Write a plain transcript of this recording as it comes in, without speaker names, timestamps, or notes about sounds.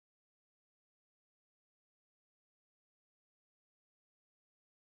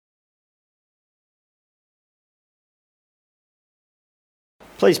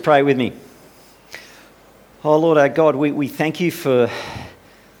Please pray with me. Oh Lord our God, we thank you for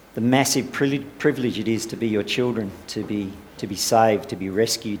the massive privilege it is to be your children, to be saved, to be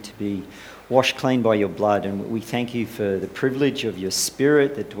rescued, to be washed clean by your blood. And we thank you for the privilege of your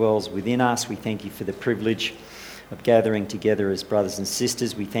Spirit that dwells within us. We thank you for the privilege of gathering together as brothers and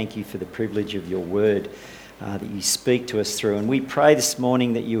sisters. We thank you for the privilege of your word that you speak to us through. And we pray this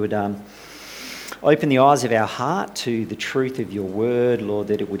morning that you would open the eyes of our heart to the truth of your word, Lord,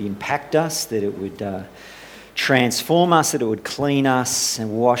 that it would impact us, that it would transform us, that it would clean us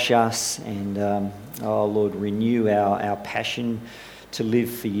and wash us, and, oh Lord, renew our passion to live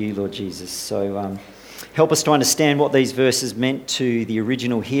for you, Lord Jesus. So help us to understand what these verses meant to the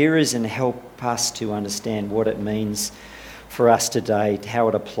original hearers, and help us to understand what it means for us today, how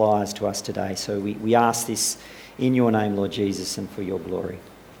it applies to us today. So we ask this in your name, Lord Jesus, and for your glory.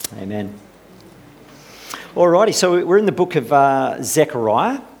 Amen. Alrighty, so we're in the book of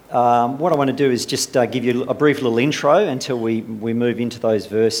Zechariah. What I want to do is just give you a brief little intro until we move into those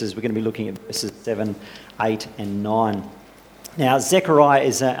verses. We're going to be looking at verses 7, 8 and 9. Now, Zechariah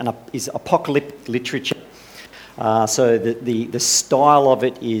is apocalyptic literature. So the style of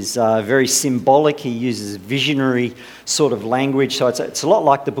it is very symbolic. He uses visionary sort of language. So it's a lot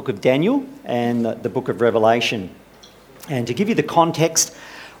like the book of Daniel and the book of Revelation. And to give you the context,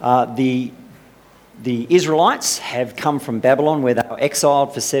 the Israelites have come from Babylon, where they were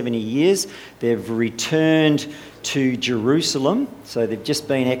exiled for 70 years. They've returned to Jerusalem. So they've just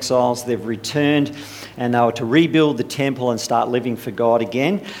been exiles. They've returned, and they were to rebuild the temple and start living for God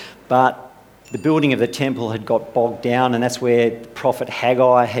again. But the building of the temple had got bogged down, and that's where the prophet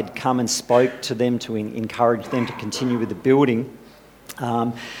Haggai had come and spoke to them to encourage them to continue with the building.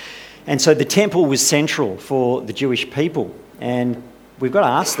 And so the temple was central for the Jewish people. And we've got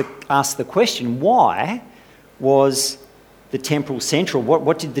to ask the question, why was the temple central?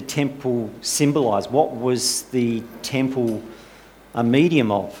 What did the temple symbolise? What was the temple a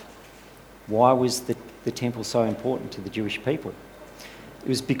medium of? Why was the temple so important to the Jewish people? It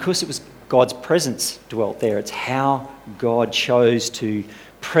was because it was God's presence dwelt there. It's how God chose to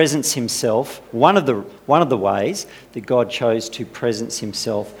presence himself. One of the ways that God chose to presence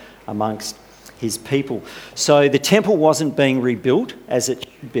himself amongst his people. So the temple wasn't being rebuilt as it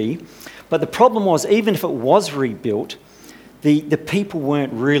should be, but the problem was, even if it was rebuilt, the people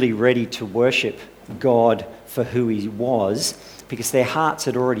weren't really ready to worship God for who he was, because their hearts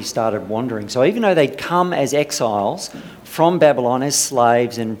had already started wandering. So even though they'd come as exiles from Babylon as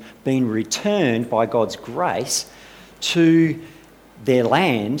slaves and been returned by God's grace to their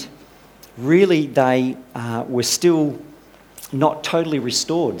land, really they were still not totally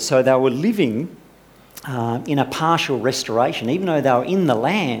restored. So they were living in a partial restoration. Even though they were in the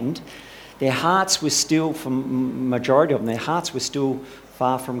land, their hearts were still, for majority of them, their hearts were still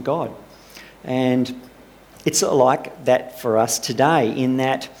far from God. And it's like that for us today, in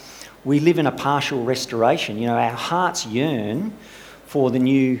that we live in a partial restoration. You know, our hearts yearn for the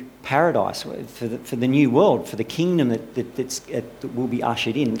new paradise, for the new world, for the kingdom that will be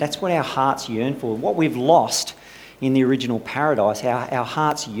ushered in. That's what our hearts yearn for. What we've lost in the original paradise, our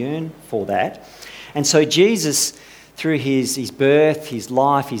hearts yearn for that. And so Jesus, through his birth, his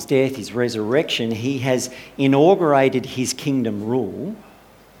life, his death, his resurrection, he has inaugurated his kingdom rule,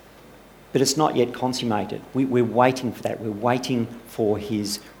 but it's not yet consummated. We're waiting for that. We're waiting for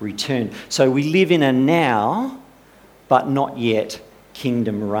his return. So we live in a now, but not yet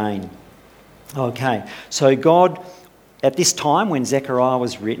kingdom reign. Okay, so God, at this time when Zechariah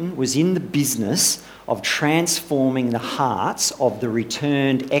was written, was in the business of transforming the hearts of the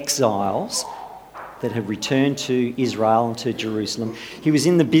returned exiles that had returned to Israel and to Jerusalem. He was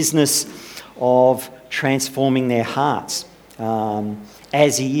in the business of transforming their hearts,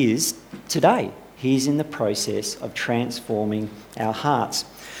 as he is today. He's in the process of transforming our hearts.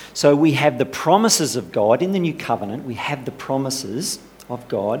 So we have the promises of God in the new covenant. We have the promises of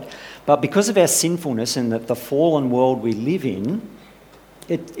God. But because of our sinfulness and the fallen world we live in,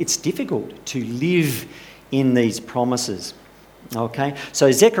 it's difficult to live in these promises. Okay, so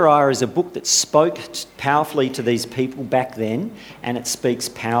Zechariah is a book that spoke powerfully to these people back then, and it speaks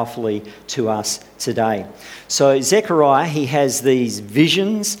powerfully to us today. So Zechariah, he has these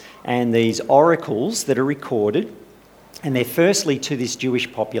visions and these oracles that are recorded, and they're firstly to this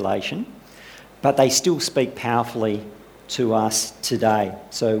Jewish population, but they still speak powerfully to us today.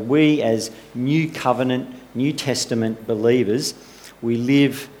 So we, as New Covenant, New Testament believers, we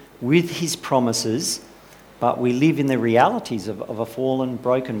live with his promises, but we live in the realities of a fallen,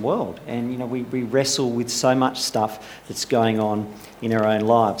 broken world. And, you know, we wrestle with so much stuff that's going on in our own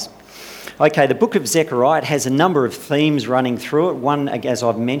lives. Okay, the book of Zechariah, it has a number of themes running through it. One, as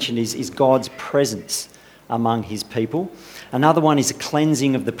I've mentioned, is God's presence among his people. Another one is a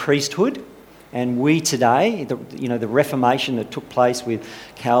cleansing of the priesthood. And we today, the Reformation that took place with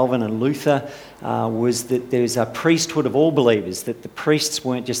Calvin and Luther, was that there's a priesthood of all believers, that the priests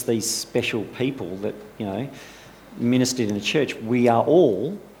weren't just these special people that, ministered in the church. We are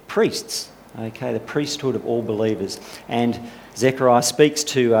all priests, okay, the priesthood of all believers. And Zechariah speaks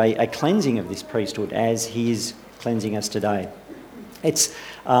to a cleansing of this priesthood as he is cleansing us today. It's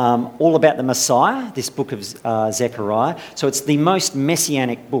all about the Messiah, this book of Zechariah. So it's the most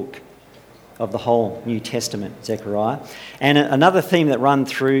messianic book of the whole New Testament, Zechariah. And another theme that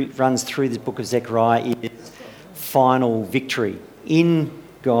runs through this book of Zechariah is final victory. In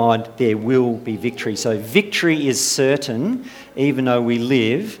God there will be victory. So victory is certain, even though we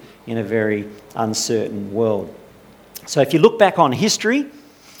live in a very uncertain world. So if you look back on history,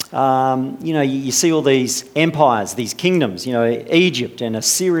 you see all these empires, these kingdoms, Egypt and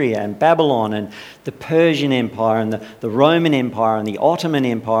Assyria and Babylon and the Persian Empire and the Roman Empire and the Ottoman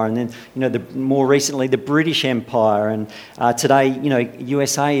Empire and then, more recently the British Empire. And today,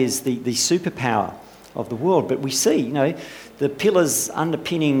 USA is the superpower of the world. But we see, the pillars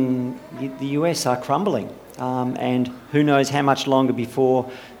underpinning the US are crumbling. And who knows how much longer before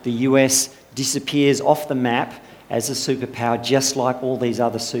the US disappears off the map as a superpower, just like all these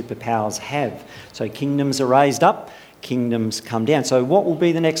other superpowers have. So kingdoms are raised up, kingdoms come down. So what will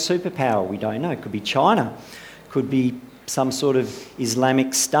be the next superpower? We don't know. It could be China, could be some sort of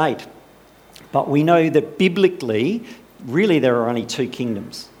Islamic state. But we know that biblically, really there are only two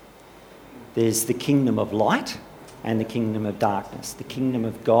kingdoms. There's the kingdom of light and the kingdom of darkness. The kingdom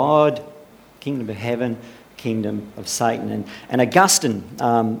of God, kingdom of heaven, kingdom of Satan. And Augustine,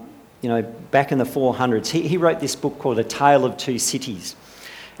 back in the 400s, he wrote this book called A Tale of Two Cities.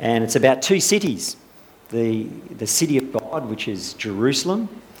 And it's about two cities, the city of God, which is Jerusalem,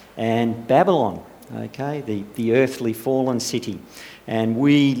 and Babylon, okay, the earthly fallen city. And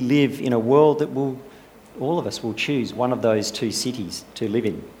we live in a world that all of us will choose one of those two cities to live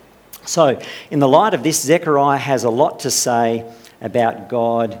in. So in the light of this, Zechariah has a lot to say about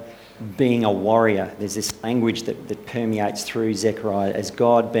God being a warrior. There's this language that permeates through Zechariah as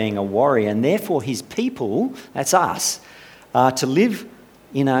God being a warrior, and therefore his people, that's us, are to live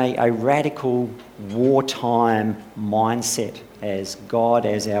in a radical wartime mindset as God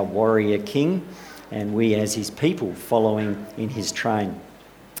as our warrior king and we as his people following in his train.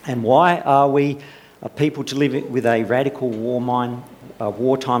 And why are we a people to live with a radical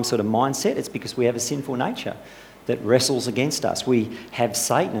wartime sort of mindset? It's because we have a sinful nature that wrestles against us. We have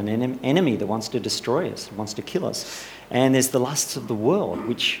Satan, an enemy that wants to destroy us, wants to kill us. And there's the lusts of the world,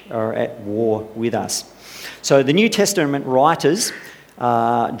 which are at war with us. So the New Testament writers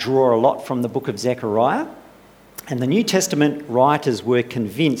draw a lot from the book of Zechariah. And the New Testament writers were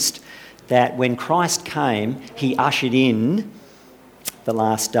convinced that when Christ came, he ushered in the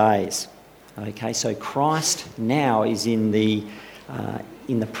last days. Okay, so Christ now is in the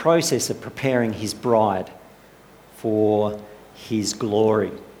process of preparing his bride for his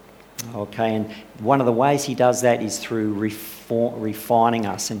glory. Okay, and one of the ways he does that is through refining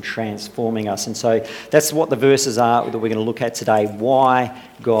us and transforming us. And so that's what the verses are that we're going to look at today, why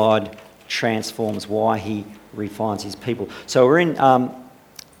God transforms, why he refines his people. So we're in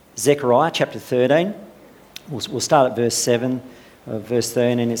Zechariah chapter 13. We'll start at verse 7, verse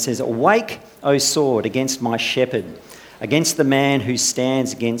 13, and it says, "Awake, O sword, against my shepherd, against the man who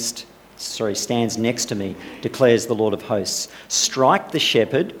stands next to me, declares the Lord of hosts. Strike the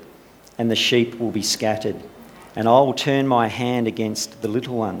shepherd, and the sheep will be scattered, and I will turn my hand against the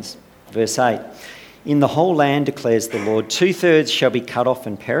little ones." Verse 8, "In the whole land, declares the Lord, 2/3 shall be cut off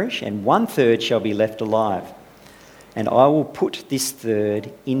and perish, and 1/3 shall be left alive. And I will put this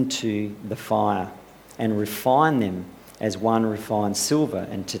third into the fire, and refine them as one refines silver,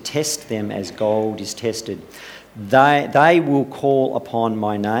 and to test them as gold is tested. They will call upon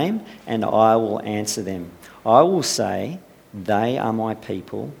my name, and I will answer them. I will say, they are my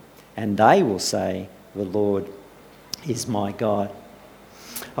people, and they will say, the Lord is my God."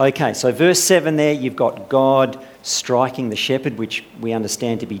 Okay, so verse 7 there, you've got God striking the shepherd, which we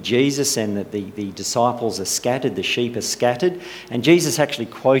understand to be Jesus, and that the disciples are scattered, the sheep are scattered. And Jesus actually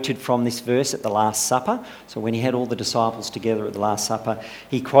quoted from this verse at the Last Supper. So when he had all the disciples together at the Last Supper,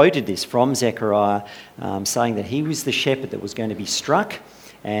 he quoted this from Zechariah, saying that he was the shepherd that was going to be struck,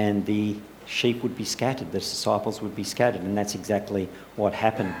 and the sheep would be scattered, the disciples would be scattered, and that's exactly what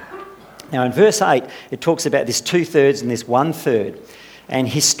happened. Now in verse 8, it talks about this 2/3 and this 1/3. And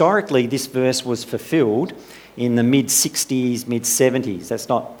historically, this verse was fulfilled in the mid-60s, mid-70s. That's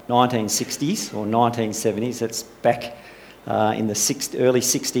not 1960s or 1970s. That's back in the early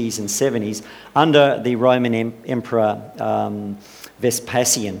 60s and 70s under the Roman Emperor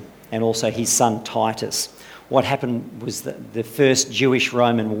Vespasian and also his son Titus. What happened was that the first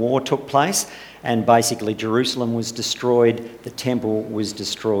Jewish-Roman war took place, and basically Jerusalem was destroyed, the temple was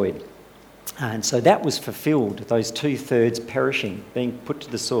destroyed. And so that was fulfilled, those 2/3 perishing, being put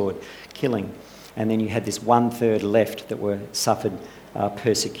to the sword, killing. And then you had this 1/3 left that suffered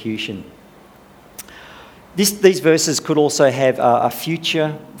persecution. These verses could also have a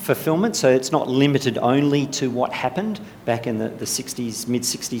future fulfillment, so it's not limited only to what happened back in the 60s,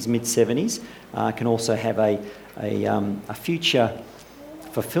 mid-60s, mid-70s. It can also have a future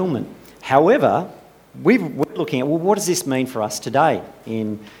fulfillment. However, we're looking at, well, what does this mean for us today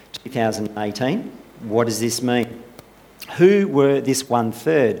in 2018? What does this mean? Who were this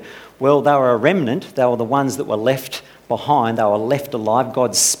 1/3? Well, they were a remnant. They were the ones that were left behind. They were left alive.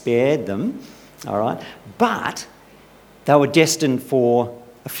 God spared them, all right? But they were destined for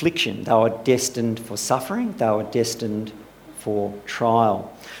affliction. They were destined for suffering. They were destined for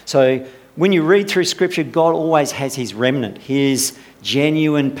trial. So when you read through Scripture, God always has his remnant, his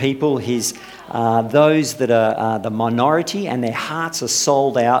genuine people, those that are the minority, and their hearts are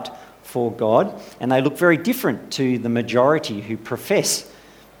sold out for God, and they look very different to the majority who profess,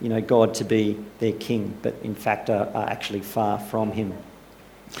 God to be their king, but in fact are actually far from him.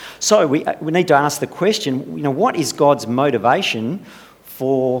 So we need to ask the question, what is God's motivation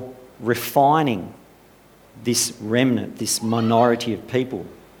for refining this remnant, this minority of people?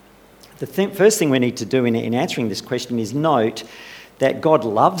 The first thing we need to do in answering this question is note that God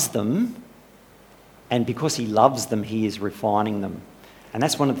loves them, and because he loves them, he is refining them. And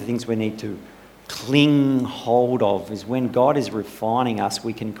that's one of the things we need to cling hold of, is when God is refining us,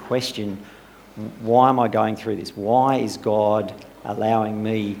 we can question, why am I going through this? Why is God allowing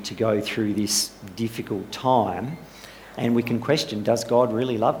me to go through this difficult time? And we can question, does God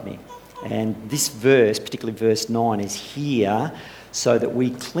really love me? And this verse, particularly verse 9, is here so that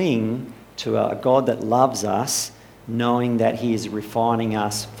we cling to a God that loves us, knowing that he is refining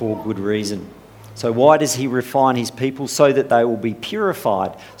us for good reason. So why does he refine his people? So that they will be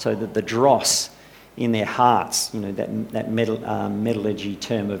purified, so that the dross in their hearts, that metallurgy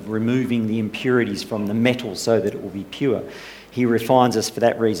term of removing the impurities from the metal so that it will be pure. He refines us for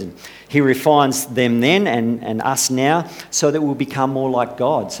that reason. He refines them then and us now so that we'll become more like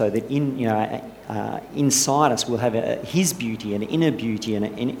God, so that inside us we'll have his beauty, an inner beauty and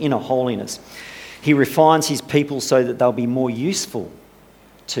an inner holiness. He refines his people so that they'll be more useful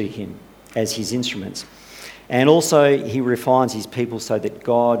to him as his instruments. And also he refines his people so that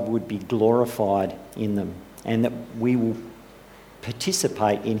God would be glorified in them and that we will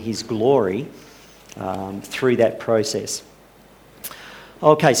participate in his glory through that process.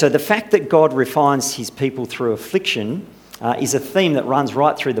 Okay, so the fact that God refines his people through affliction is a theme that runs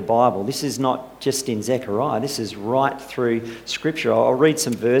right through the Bible. This is not just in Zechariah, this is right through Scripture. I'll read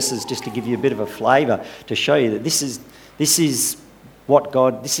some verses just to give you a bit of a flavour to show you that this is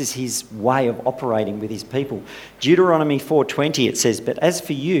his way of operating with his people. Deuteronomy 4:20, it says, "But as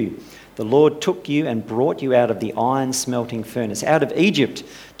for you, the Lord took you and brought you out of the iron smelting furnace, out of Egypt,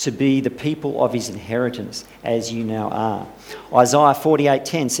 to be the people of his inheritance, as you now are." Isaiah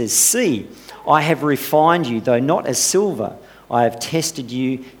 48:10 says, "See, I have refined you, though not as silver. I have tested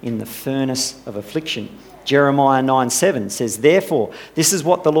you in the furnace of affliction." Jeremiah 9:7 says, "Therefore, this is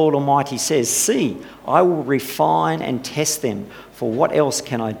what the Lord Almighty says, see, I will refine and test them, for what else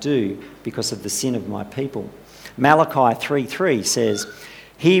can I do because of the sin of my people?" Malachi 3:3 says,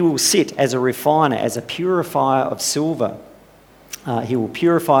 "He will sit as a refiner, as a purifier of silver. He will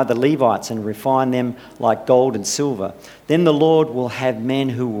purify the Levites and refine them like gold and silver. Then the Lord will have men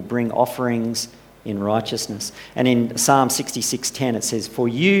who will bring offerings in righteousness." And in Psalm 66:10 it says, "For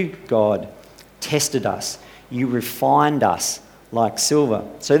you, God, tested us. You refined us like silver."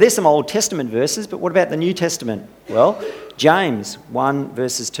 So there's some Old Testament verses, but what about the New Testament? Well, James 1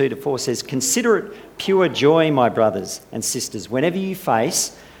 verses 2-4 says, "Consider it pure joy, my brothers and sisters, whenever you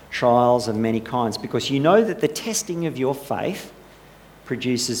face trials of many kinds, because you know that the testing of your faith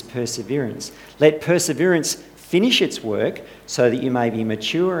produces perseverance. Let perseverance finish its work so that you may be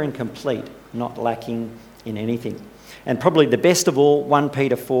mature and complete, not lacking in anything." And probably the best of all, 1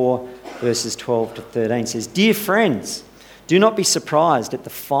 Peter 4 verses 12-13 says, "Dear friends, do not be surprised at the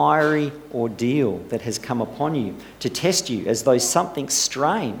fiery ordeal that has come upon you to test you as though something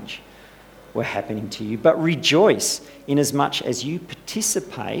strange were happening to you, but rejoice inasmuch as you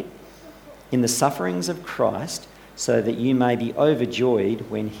participate in the sufferings of Christ, so that you may be overjoyed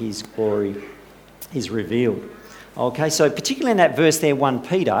when his glory is revealed. Okay, so particularly in that verse there, 1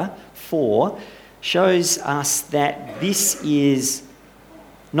 Peter 4, shows us that this is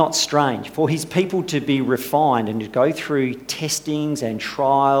not strange. For his people to be refined and to go through testings and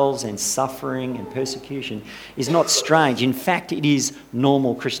trials and suffering and persecution is not strange. In fact, it is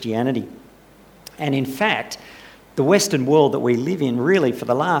normal Christianity. And in fact, the Western world that we live in, really for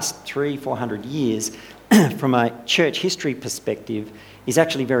the last 300-400 years, from a church history perspective, is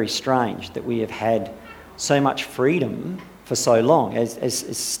actually very strange that we have had so much freedom for so long.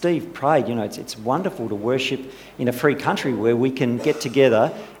 As Steve prayed, it's wonderful to worship in a free country where we can get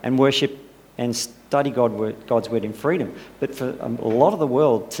together and worship and study God's word in freedom. But for a lot of the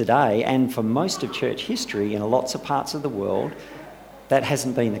world today, and for most of church history in lots of parts of the world, that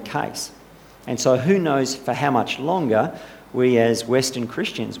hasn't been the case. And so who knows for how much longer we as Western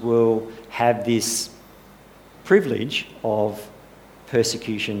Christians will have this privilege of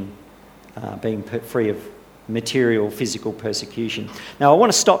persecution, being free of material, physical persecution. Now, I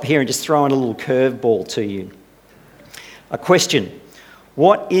want to stop here and just throw in a little curveball to you. A question.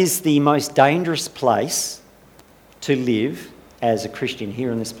 What is the most dangerous place to live as a Christian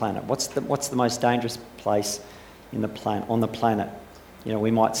here on this planet? What's the most dangerous place on the planet?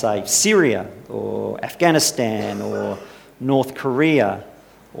 We might say Syria or Afghanistan or North Korea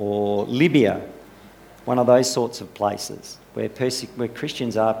or Libya, one of those sorts of places where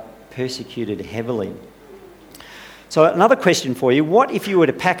Christians are persecuted heavily. So another question for you, what if you were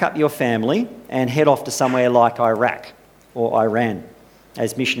to pack up your family and head off to somewhere like Iraq or Iran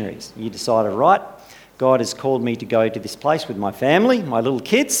as missionaries? You decided, right, God has called me to go to this place with my family, my little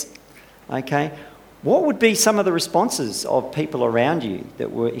kids, okay? What would be some of the responses of people around you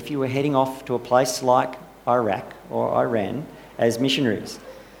if you were heading off to a place like Iraq or Iran as missionaries?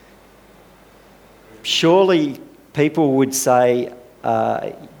 Surely people would say,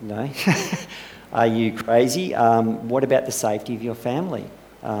 no, are you crazy? What about the safety of your family?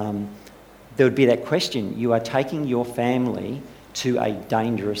 There would be that question. You are taking your family to a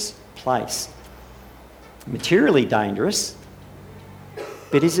dangerous place. Materially dangerous,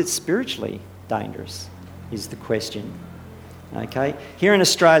 but is it spiritually dangerous, is the question. Okay, here in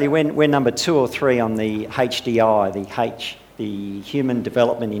Australia, we're number 2 or 3 on the HDI, the Human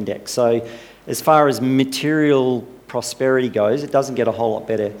Development Index. So as far as material prosperity goes, it doesn't get a whole lot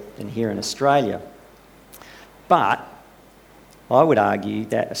better than here in Australia. But I would argue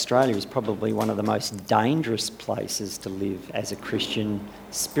that Australia is probably one of the most dangerous places to live as a Christian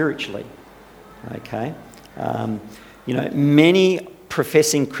spiritually. Okay, many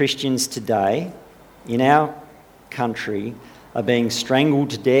professing Christians today in our country are being strangled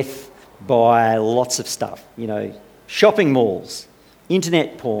to death by lots of stuff. Shopping malls,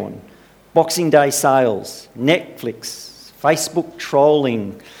 internet porn, Boxing Day sales, Netflix, Facebook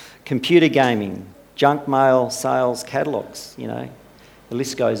trolling, computer gaming, junk mail sales catalogues, the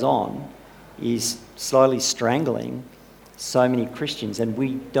list goes on, is slowly strangling so many Christians. And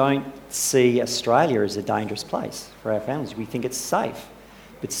we don't see Australia as a dangerous place for our families. We think it's safe.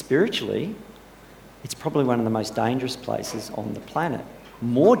 But spiritually, it's probably one of the most dangerous places on the planet.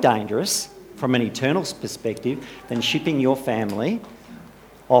 More dangerous from an eternal perspective than shipping your family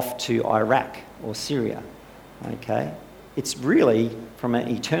off to Iraq or Syria, okay? It's really, from an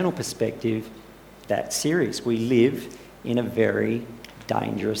eternal perspective, that serious. We live in a very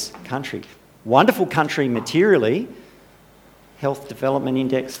dangerous country. Wonderful country materially, Health Development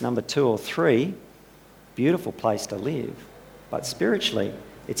Index number 2 or 3, beautiful place to live, but spiritually,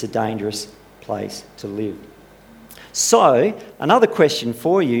 it's a dangerous place to live. So, another question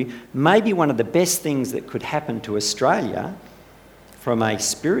for you, maybe one of the best things that could happen to Australia from a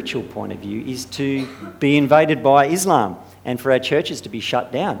spiritual point of view is to be invaded by Islam and for our churches to be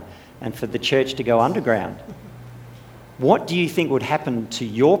shut down and for the church to go underground. What do you think would happen to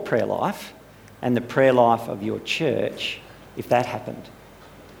your prayer life and the prayer life of your church if that happened?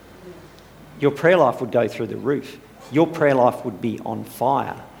 Your prayer life would go through the roof. Your prayer life would be on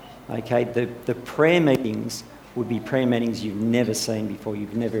fire. Okay, the prayer meetings would be prayer meetings you've never seen before,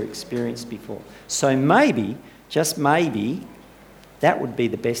 you've never experienced before. So maybe, just maybe, that would be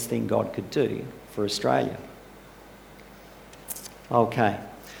the best thing God could do for Australia. Okay,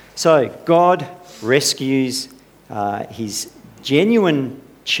 so God rescues his genuine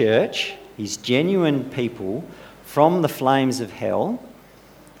church, his genuine people from the flames of hell,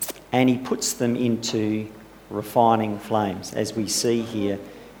 and he puts them into refining flames, as we see here,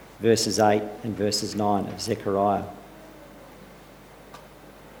 verses 8 and verses 9 of Zechariah.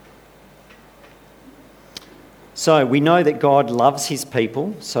 So we know that God loves his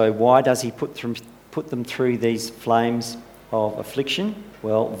people, so why does he put put them through these flames of affliction?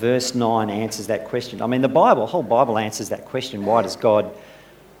 Well, verse 9 answers that question. I mean, the whole Bible answers that question. Why does God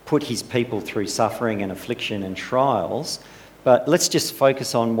put his people through suffering and affliction and trials? But let's just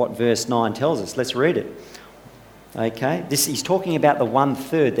focus on what verse 9 tells us. Let's read it. Okay, he's talking about the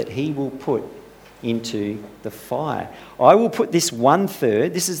 1/3 that he will put into the fire. I will put this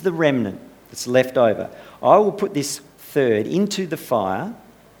 1/3, this is the remnant that's left over. I will put this third into the fire.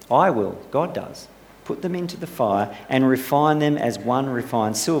 God does, put them into the fire and refine them as one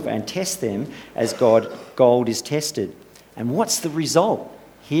refines silver and test them as gold is tested. And what's the result?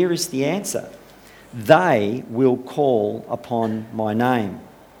 Here is the answer. They will call upon my name.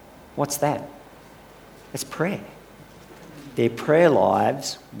 What's that? It's prayer. Their prayer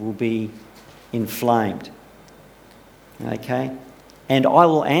lives will be inflamed. Okay? And I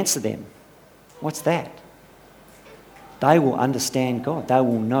will answer them. What's that? They will understand God. They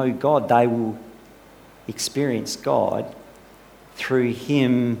will know God. They will experience God through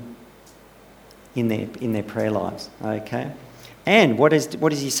him in their prayer lives. Okay? And what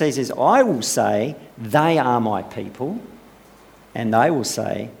does he say? He says, I will say, they are my people, and they will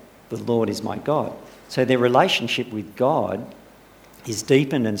say, the Lord is my God. So their relationship with God is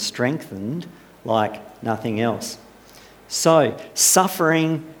deepened and strengthened like nothing else. So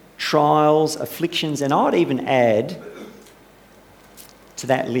suffering, trials, afflictions, and I'd even add to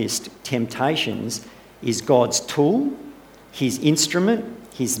that list, temptations, is God's tool, his instrument,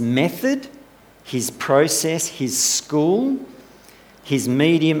 his method, his process, his school, his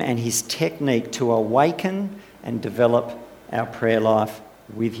medium and his technique to awaken and develop our prayer life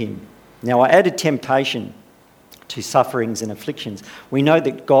with him. Now, I added temptation to sufferings and afflictions. We know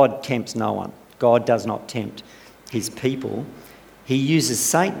that God tempts no one. God does not tempt his people. He uses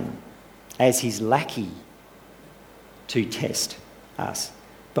Satan as his lackey to test us.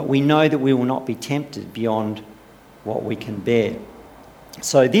 But we know that we will not be tempted beyond what we can bear.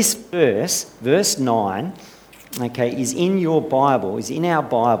 So this verse 9, okay, is in your Bible, is in our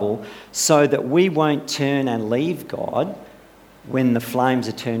Bible, so that we won't turn and leave God when the flames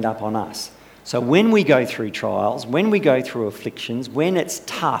are turned up on us. So when we go through trials, when we go through afflictions, when it's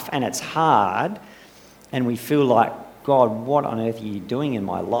tough and it's hard, and we feel like, God, what on earth are you doing in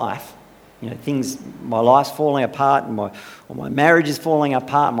my life? You know, my life's falling apart, and my marriage is falling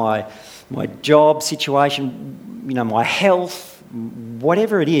apart, my job situation, you know, my health,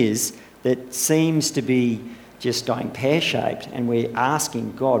 whatever it is that seems to be just going pear-shaped, and we're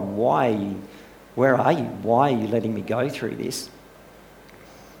asking God, where are you? Why are you letting me go through this?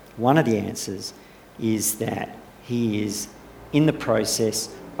 One of the answers is that he is in the process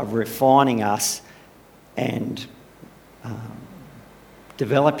of refining us and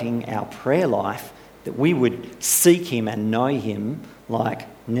developing our prayer life, that we would seek him and know him like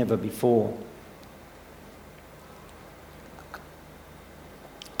never before.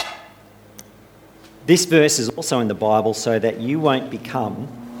 This verse is also in the Bible so that you won't become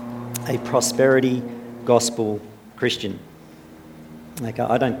a prosperity gospel Christian. Like,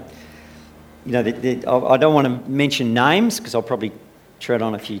 I don't want to mention names because I'll probably tread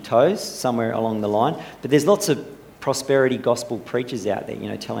on a few toes somewhere along the line, but there's lots of prosperity gospel preachers out there, you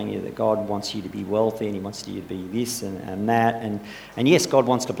know, telling you that God wants you to be wealthy and he wants you to be this and that. And yes, God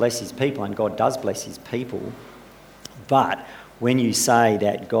wants to bless his people, and God does bless his people. But when you say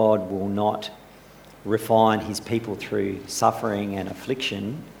that God will not refine his people through suffering and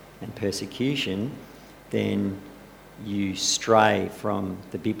affliction and persecution, then you stray from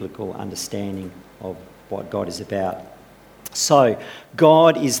the biblical understanding of what God is about. So,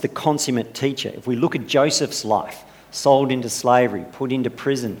 God is the consummate teacher. If we look at Joseph's life, sold into slavery, put into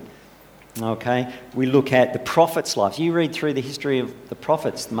prison, okay? We look at the prophets' lives. You read through the history of the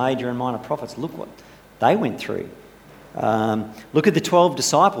prophets, the major and minor prophets, look what they went through. Look at the 12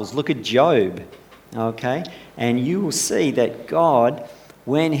 disciples, look at Job, okay? And you will see that God,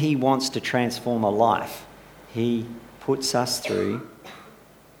 when he wants to transform a life, he puts us through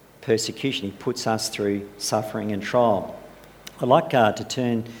persecution. He puts us through suffering and trial. I'd like to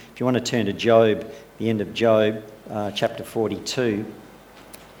turn, if you want to turn to Job, the end of Job, chapter 42.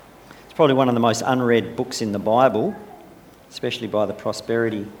 It's probably one of the most unread books in the Bible, especially by the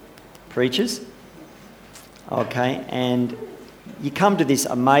prosperity preachers. Okay, and you come to this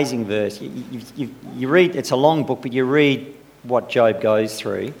amazing verse. You read, it's a long book, but you read what Job goes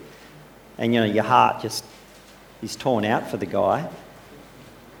through, and you know your heart just is torn out for the guy.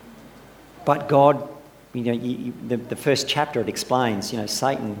 But God, you know, the first chapter it explains, you know,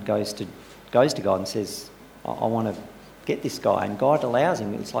 Satan goes to God and says, I want to get this guy, and God allows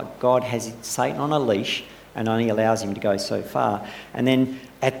him. It's like God has Satan on a leash and only allows him to go so far. And then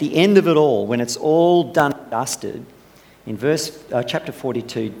at the end of it all, when it's all done and dusted, in chapter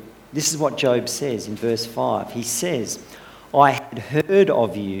 42, this is what Job says in verse 5. He says, I had heard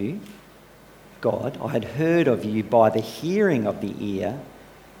of you, God, I had heard of you by the hearing of the ear,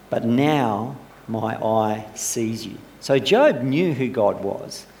 but now my eye sees you. So Job knew who God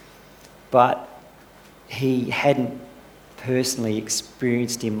was, but he hadn't personally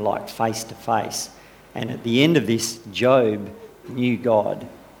experienced him like face to face. And at the end of this, Job knew God,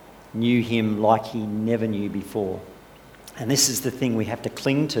 knew him like he never knew before. And this is the thing we have to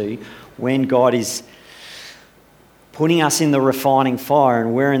cling to when God is putting us in the refining fire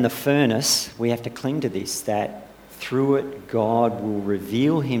and we're in the furnace. We have to cling to this, that through it, God will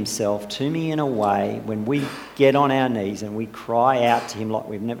reveal himself to me in a way when we get on our knees and we cry out to him like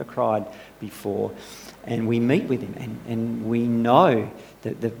we've never cried before, and we meet with him and we know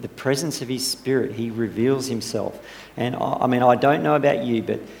that the presence of his Spirit, he reveals himself. And I don't know about you,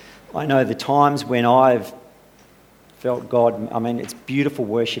 but I know the times when I've felt God. It's beautiful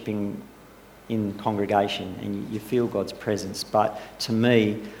worshipping in congregation and you feel God's presence. But to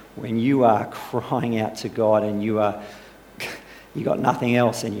me, when you are crying out to God and you got nothing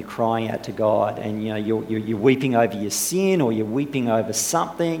else and you're crying out to God and you're weeping over your sin or you're weeping over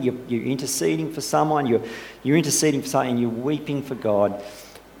something, you're interceding for someone, you're interceding for something, you're weeping for God,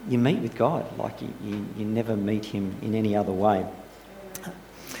 you meet with God like you never meet him in any other way.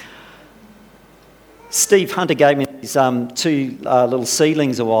 Steve Hunter gave me these two little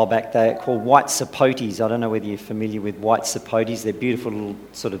seedlings a while back. They're called white sapotes. I don't know whether you're familiar with white sapotes. They're beautiful little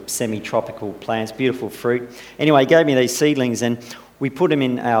sort of semi-tropical plants, beautiful fruit. Anyway, he gave me these seedlings and we put them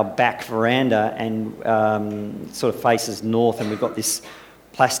in our back veranda and sort of faces north, and we've got this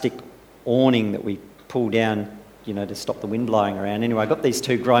plastic awning that we pull down, to stop the wind blowing around. Anyway, I got these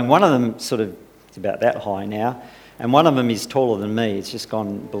two growing. One of them it's about that high now. And one of them is taller than me. It's just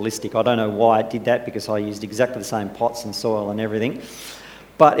gone ballistic. I don't know why it did that, because I used exactly the same pots and soil and everything.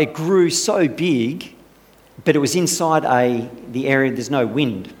 But it grew so big, but it was inside the area there's no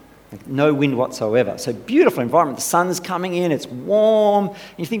wind. No wind whatsoever. So beautiful environment. The sun's coming in, it's warm. And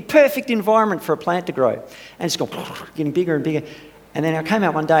you think, perfect environment for a plant to grow. And it's getting bigger and bigger. And then I came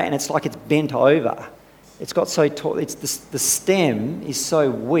out one day and it's like it's bent over. It's got so tall. The stem is so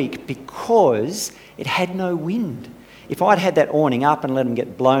weak because it had no wind. If I'd had that awning up and let them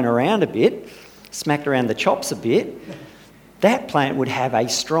get blown around a bit, smacked around the chops a bit, that plant would have a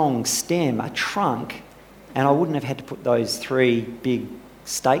strong stem, a trunk, and I wouldn't have had to put those 3 big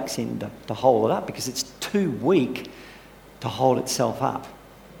stakes in to hold it up, because it's too weak to hold itself up.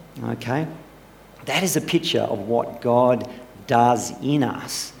 Okay? That is a picture of what God does in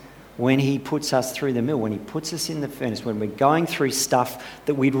us when he puts us through the mill, when he puts us in the furnace, when we're going through stuff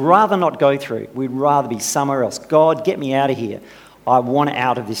that we'd rather not go through. We'd rather be somewhere else. God, get me out of here. I want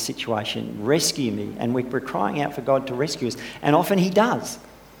out of this situation. Rescue me. And we're crying out for God to rescue us. And often he does.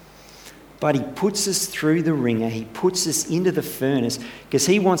 But he puts us through the ringer. He puts us into the furnace because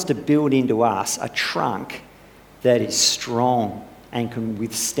he wants to build into us a trunk that is strong and can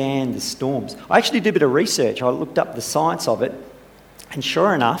withstand the storms. I actually did a bit of research. I looked up the science of it. And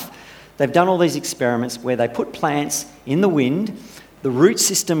sure enough, they've done all these experiments where they put plants in the wind, the root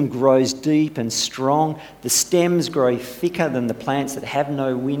system grows deep and strong, the stems grow thicker than the plants that have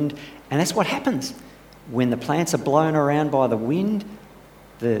no wind, and that's what happens. When the plants are blown around by the wind,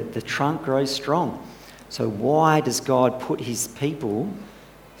 the trunk grows strong. So why does God put his people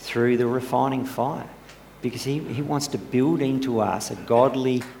through the refining fire? Because he wants to build into us a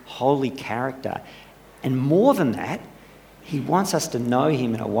godly, holy character. And more than that, he wants us to know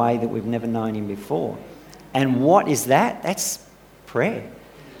him in a way that we've never known him before. And what is that? That's prayer.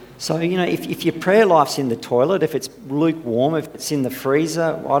 So, if your prayer life's in the toilet, if it's lukewarm, if it's in the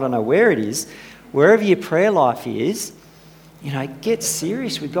freezer, I don't know where it is, wherever your prayer life is, get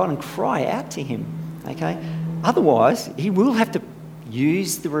serious with God and cry out to him, okay? Otherwise, he will have to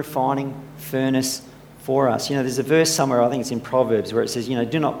use the refining furnace for us. There's a verse somewhere, I think it's in Proverbs, where it says,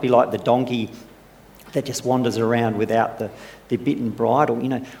 do not be like the donkey that just wanders around without the bit and bridle.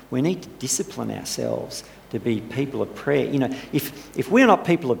 We need to discipline ourselves to be people of prayer. If we're not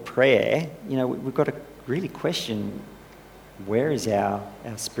people of prayer, we've got to really question, where is our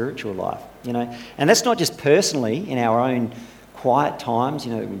spiritual life? And that's not just personally in our own quiet times,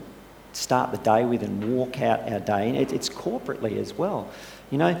 that we start the day with and walk out our day. It's corporately as well.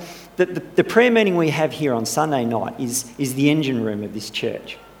 The prayer meeting we have here on Sunday night is the engine room of this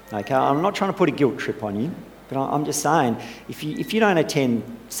church. Okay, I'm not trying to put a guilt trip on you, but I'm just saying, if you don't attend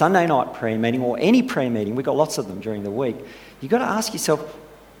Sunday night prayer meeting or any prayer meeting, we've got lots of them during the week, you've got to ask yourself,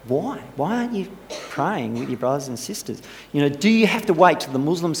 Why? Why aren't you praying with your brothers and sisters? Do you have to wait till the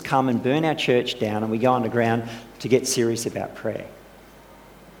Muslims come and burn our church down and we go underground to get serious about prayer?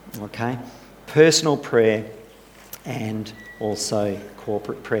 Okay? Personal prayer and also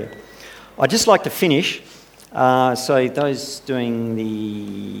corporate prayer. I'd just like to finish. So those doing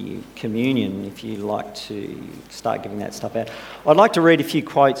the communion, if you like to start giving that stuff out, I'd like to read a few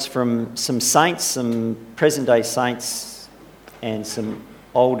quotes from some saints, some present-day saints and some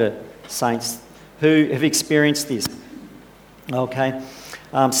older saints who have experienced this. Okay?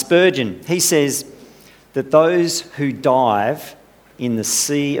 Spurgeon, he says that those who dive in the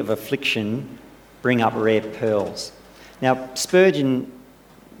sea of affliction bring up rare pearls. Now, Spurgeon,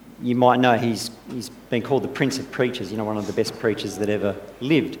 you might know, he's been called the Prince of Preachers, one of the best preachers that ever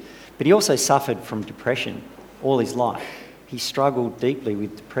lived. But he also suffered from depression all his life. He struggled deeply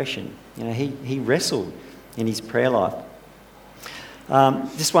with depression. He wrestled in his prayer life.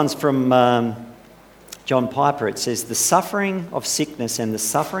 This one's from John Piper. It says, "The suffering of sickness and the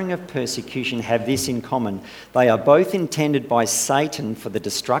suffering of persecution have this in common. They are both intended by Satan for the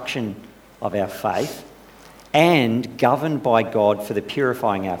destruction of our faith and governed by God for the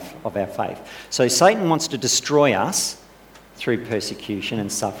purifying of our faith." So Satan wants to destroy us through persecution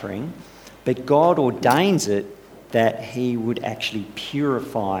and suffering, but God ordains it that he would actually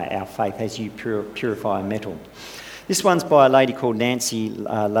purify our faith as you purify a metal. This one's by a lady called Nancy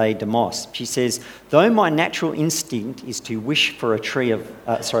Leigh DeMoss. She says, "Though my natural instinct is to wish for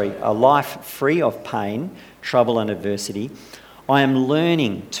a life free of pain, trouble and adversity, I am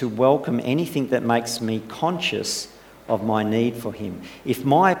learning to welcome anything that makes me conscious of my need for him. If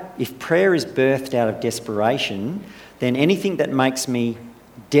prayer is birthed out of desperation, then anything that makes me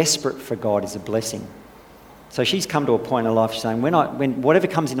desperate for God is a blessing." So she's come to a point in her life, she's saying, when whatever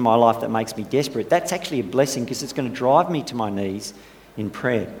comes into my life that makes me desperate, that's actually a blessing because it's going to drive me to my knees in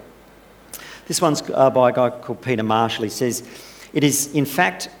prayer. This one's by a guy called Peter Marshall. He says, it is a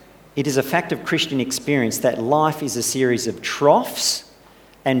fact of Christian experience that life is a series of troughs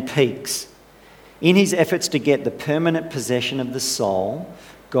and peaks. In his efforts to get the permanent possession of the soul,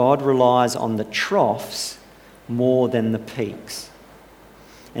 God relies on the troughs more than the peaks.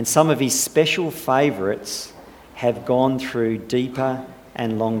 And some of his special favourites have gone through deeper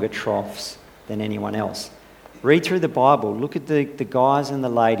and longer troughs than anyone else. Read through the Bible. Look at the guys and the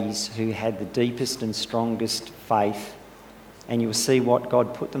ladies who had the deepest and strongest faith, and you'll see what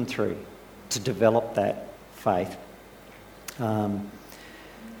God put them through to develop that faith.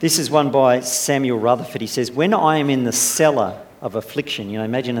 This is one by Samuel Rutherford. He says, "When I am in the cellar of affliction,"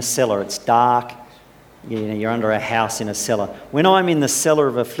 imagine a cellar, it's dark, you're under a house in a cellar. "When I'm in the cellar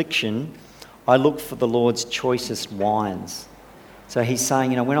of affliction, I look for the Lord's choicest wines." So he's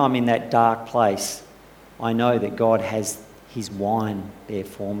saying, when I'm in that dark place, I know that God has his wine there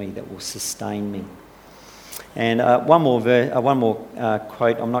for me that will sustain me. And one more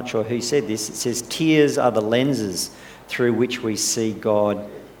quote, I'm not sure who said this. It says, "Tears are the lenses through which we see God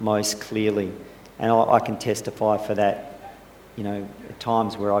most clearly." And I can testify for that, at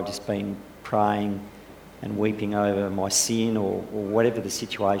times where I've just been praying and weeping over my sin or whatever the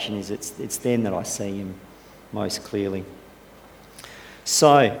situation is, it's then that I see him most clearly.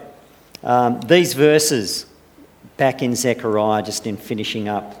 So, these verses, back in Zechariah, just in finishing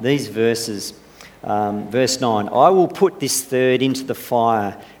up, these verses, verse 9, "I will put this third into the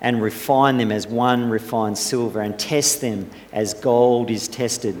fire and refine them as one refines silver and test them as gold is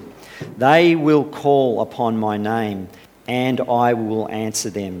tested. They will call upon my name and I will answer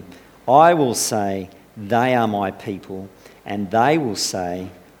them. I will say, they are my people, and they will say,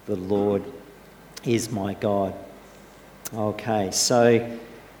 the Lord is my God." Okay, so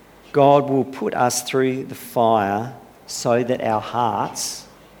God will put us through the fire so that our hearts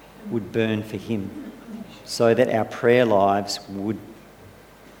would burn for him, so that our prayer lives would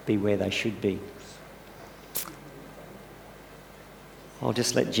be where they should be. I'll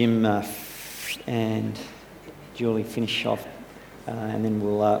just let Jim and Julie finish off, and then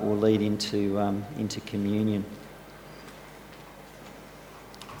we'll lead into communion.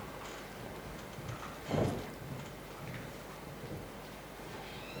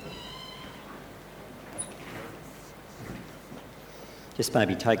 Just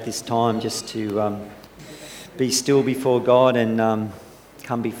maybe take this time just to be still before God and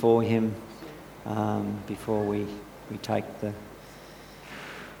come before him before we take the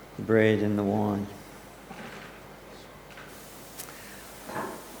bread and the wine.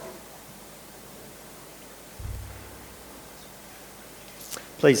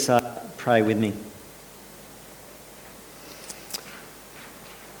 Please pray with me.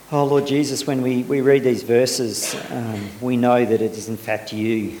 Oh, Lord Jesus, when we read these verses, we know that it is in fact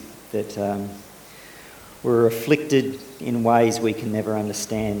you, that we're afflicted in ways we can never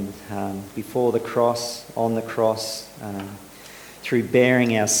understand. Before the cross, on the cross, through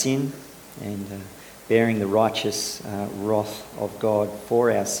bearing our sin and bearing the righteous wrath of God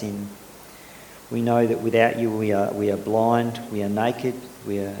for our sin. We know that without you we are blind, we are naked,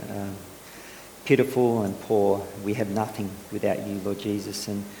 we are pitiful and poor. We have nothing without you, Lord Jesus.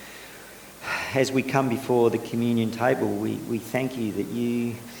 And as we come before the communion table, we thank you that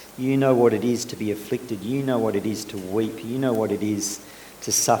you know what it is to be afflicted. You know what it is to weep. You know what it is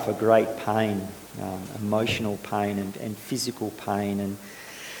to suffer great pain, emotional pain and physical pain and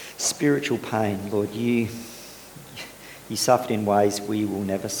spiritual pain. Lord, you suffered in ways we will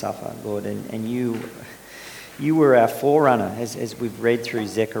never suffer, Lord. And you were our forerunner. As we've read through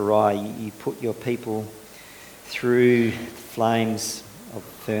Zechariah, you put your people through flames of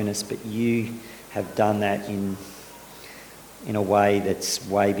furnace, but you have done that in a way that's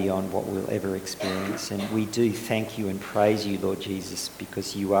way beyond what we'll ever experience. And we do thank you and praise you, Lord Jesus,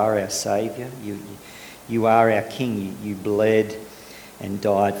 because you are our Saviour. You are our King. You bled and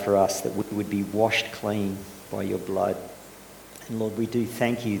died for us, that we would be washed clean by your blood. And Lord, we do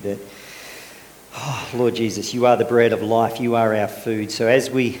thank you that, Lord Jesus, you are the bread of life. You are our food. So as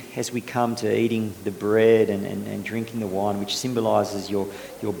we come to eating the bread and drinking the wine, which symbolises your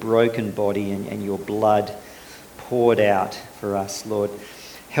broken body and your blood poured out for us, Lord,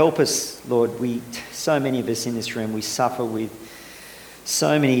 help us, Lord. So many of us in this room, we suffer with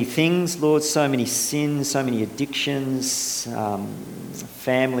so many things, Lord, so many sins, so many addictions,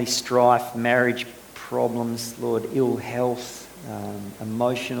 family strife, marriage problems, Lord, ill health,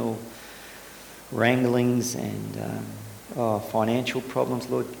 emotional wranglings and financial problems,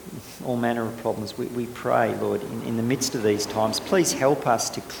 Lord, all manner of problems. We pray, Lord, in the midst of these times, please help us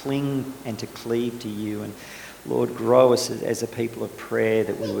to cling and to cleave to you. And Lord, grow us as a people of prayer,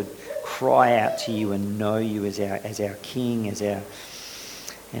 that we would cry out to you and know you as our King,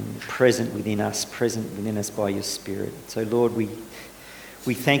 and present within us by your Spirit. So Lord, we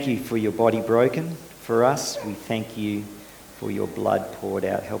thank you for your body broken for us. We thank you for your blood poured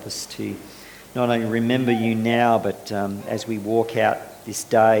out. Help us to not only remember you now, but as we walk out this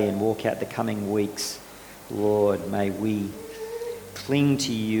day and walk out the coming weeks, Lord, may we cling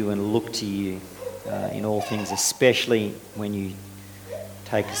to you and look to you in all things, especially when you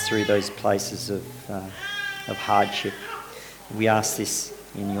take us through those places of hardship. We ask this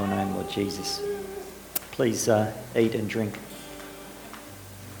in your name, Lord Jesus. Please eat and drink.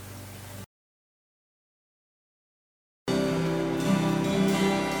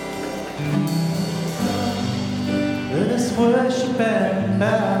 Let us worship and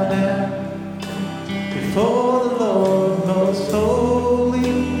bow down before the Lord most holy,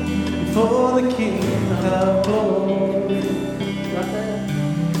 before the King of glory.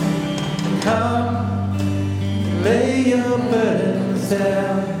 Come, lay your burdens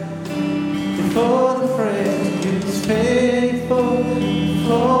down before the friend who's faithful,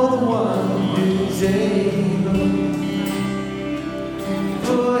 before the one who's able.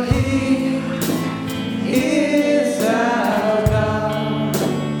 For he is our God,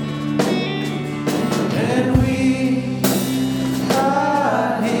 and we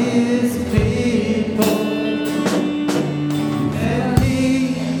are his people, and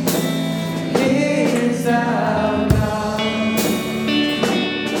he is our God,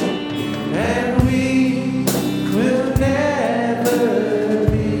 and we will never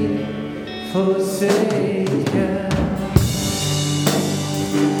be forsaken.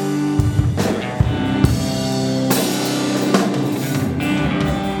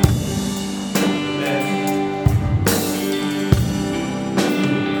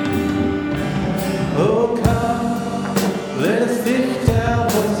 Oh, come, let us lift our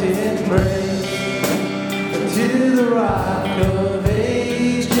voice in praise to the Rock of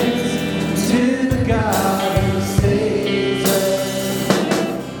Ages, to the God who saves us.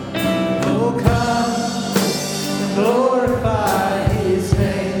 Oh, come,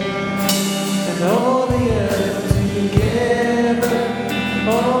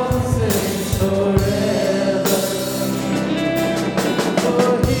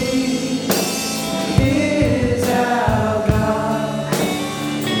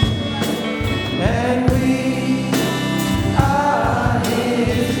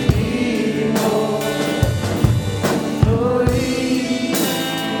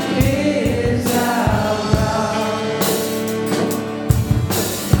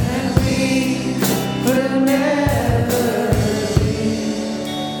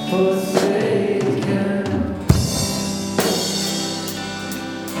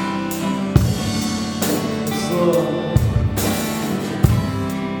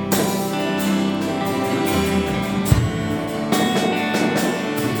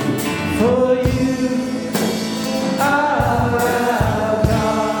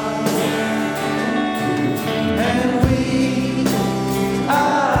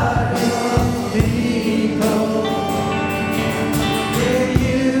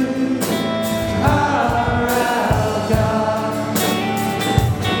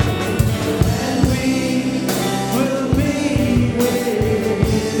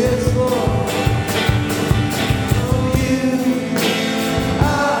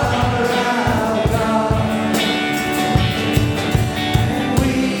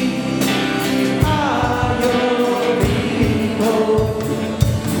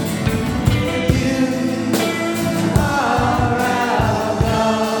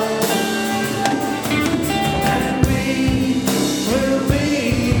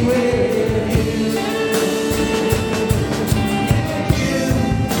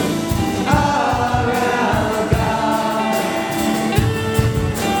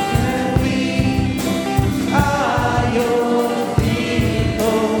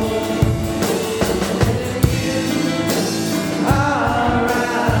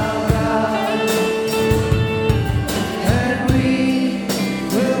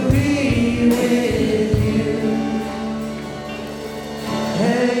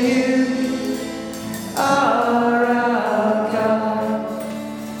 and you are our God,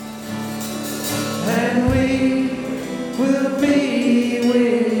 and we will be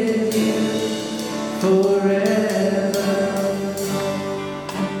with you forever.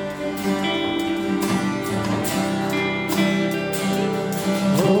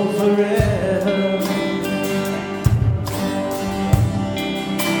 Oh, forever.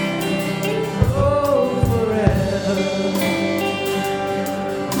 Oh, forever.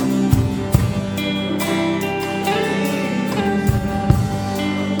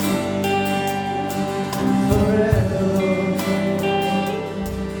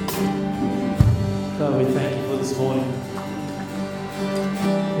 God, we thank you for this morning.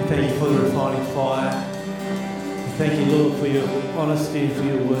 We thank you for the refining fire. We thank you, Lord, for your honesty and for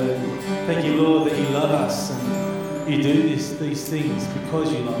your word. Thank you, Lord, that you love us and you do these things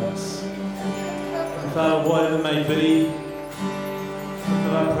because you love us. And Father, whatever it may be,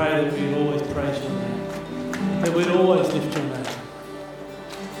 I pray that we'd always praise your name, that we'd always lift your name.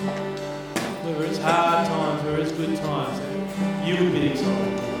 Whether it's hard times, whether it's good times, that you would be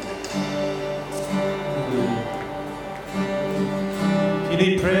exalted. If you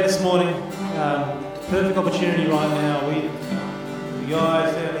need prayer this morning, perfect opportunity right now. The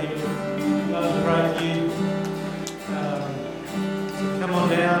guys down here would love to pray for you. So come on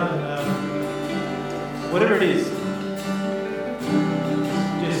down and whatever it is,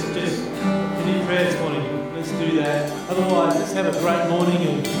 just if you need prayer this morning, let's do that. Otherwise, let's have a great morning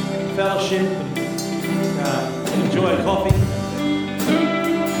of fellowship and enjoy a coffee.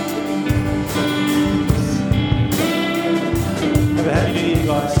 Have a happy New Year,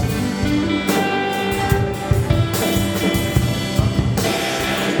 guys.